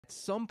at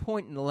some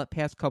point in the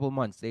past couple of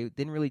months. They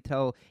didn't really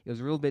tell. It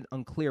was a little bit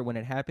unclear when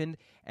it happened,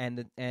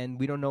 and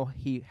we don't know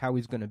how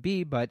he's going to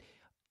be, but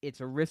it's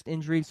a wrist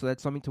injury, so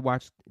that's something to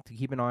watch, to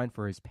keep an eye on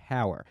for his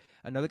power.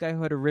 Another guy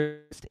who had a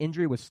wrist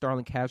injury was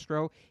Starlin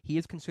Castro. He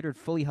is considered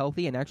fully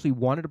healthy and actually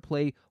wanted to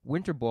play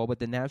winter ball, but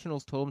the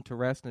Nationals told him to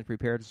rest and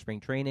prepare to spring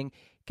training.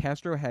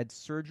 Castro had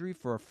surgery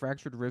for a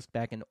fractured wrist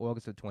back in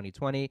August of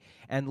 2020.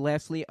 And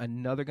lastly,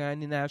 another guy in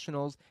the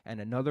Nationals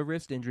and another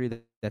wrist injury,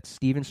 that's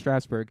Steven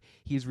Strasburg.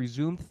 He's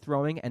resumed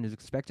throwing and is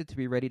expected to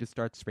be ready to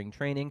start spring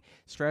training.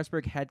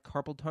 Strasburg had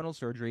carpal tunnel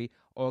surgery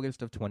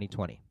August of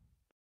 2020.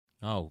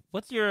 Oh,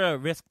 what's your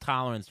risk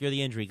tolerance? You're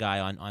the injury guy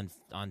on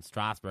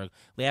Strasburg.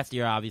 Last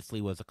year, obviously,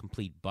 was a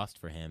complete bust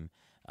for him.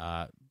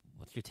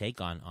 What's your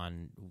take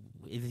on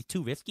is he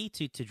too risky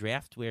to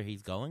draft where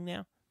he's going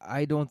now?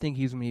 I don't think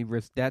he's going to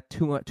risk that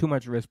too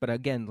much risk. But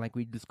again, like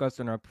we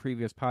discussed in our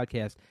previous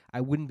podcast,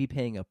 I wouldn't be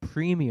paying a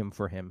premium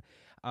for him.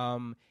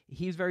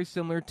 He's very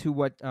similar to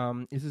what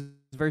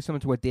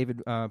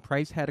David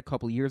Price had a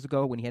couple of years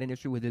ago when he had an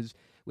issue with his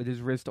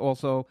wrist.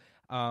 Also,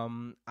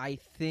 I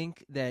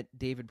think that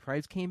David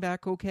Price came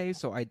back okay,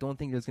 so I don't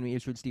think there's going to be an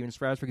issue with Steven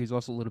Strasburg. He's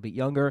also a little bit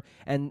younger,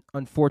 and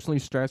unfortunately,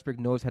 Strasburg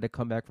knows how to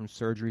come back from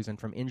surgeries and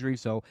from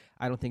injuries, so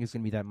I don't think it's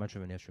going to be that much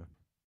of an issue.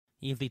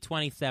 He's the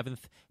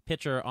 27th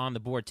pitcher on the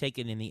board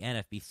taken in the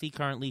NFBC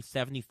currently,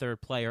 73rd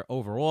player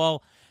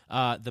overall.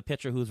 The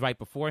pitcher who's right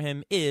before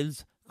him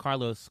is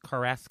Carlos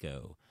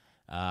Carrasco.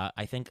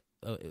 I think,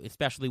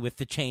 especially with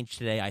the change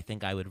today, I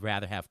think I would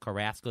rather have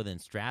Carrasco than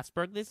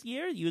Strasburg this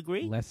year. You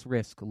agree? Less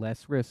risk.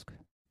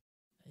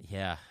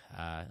 Yeah,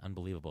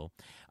 unbelievable.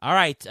 All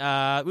right,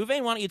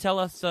 Ruvain, why don't you tell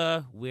us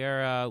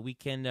where we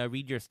can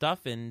read your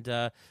stuff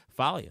and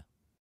follow you?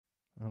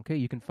 Okay,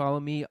 you can follow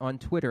me on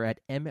Twitter at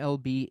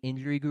MLB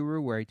Injury Guru,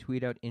 where I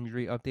tweet out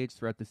injury updates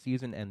throughout the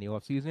season and the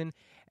offseason.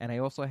 And I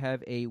also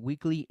have a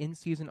weekly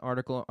in-season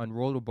article on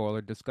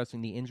Rotoballer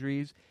discussing the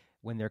injuries,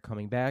 when they're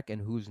coming back,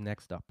 and who's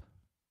next up.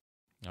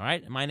 All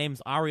right, my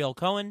name's Ariel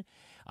Cohen.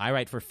 I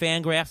write for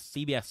Fangraphs,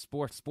 CBS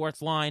Sports,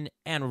 Sportsline,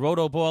 and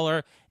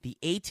Rotoballer. The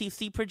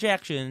ATC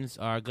projections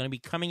are going to be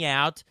coming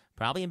out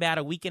probably in about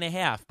a week and a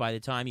half by the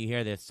time you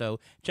hear this. So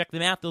check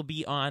them out. They'll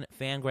be on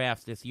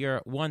Fangraphs this year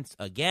once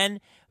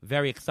again.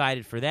 Very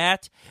excited for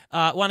that.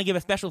 Want to give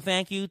a special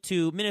thank you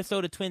to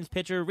Minnesota Twins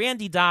pitcher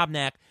Randy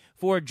Dobnak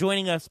for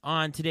joining us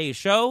on today's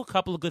show. A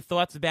couple of good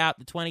thoughts about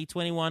the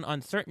 2021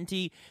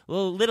 uncertainty, a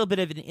little bit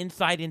of an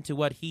insight into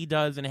what he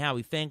does and how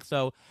he thinks.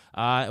 So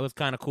it was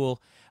kind of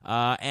cool.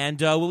 And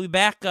we'll be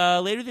back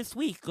later this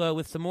week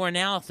with some more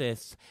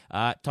analysis.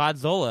 Todd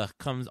Zola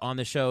comes on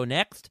the show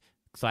next.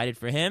 Excited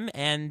for him.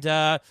 And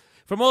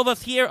from all of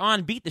us here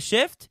on Beat the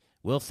Shift,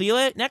 we'll see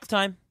you next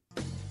time.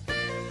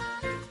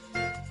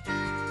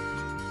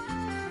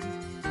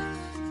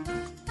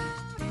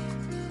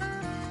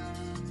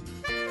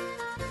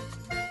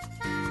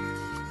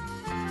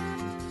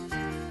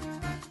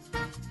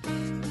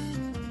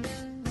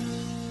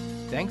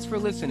 Thanks for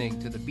listening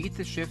to the Beat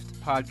the Shift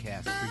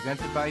podcast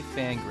presented by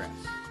Fangraphs.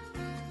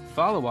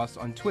 Follow us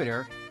on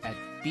Twitter at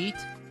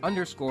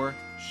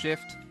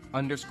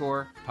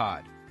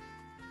beat_shift_pod.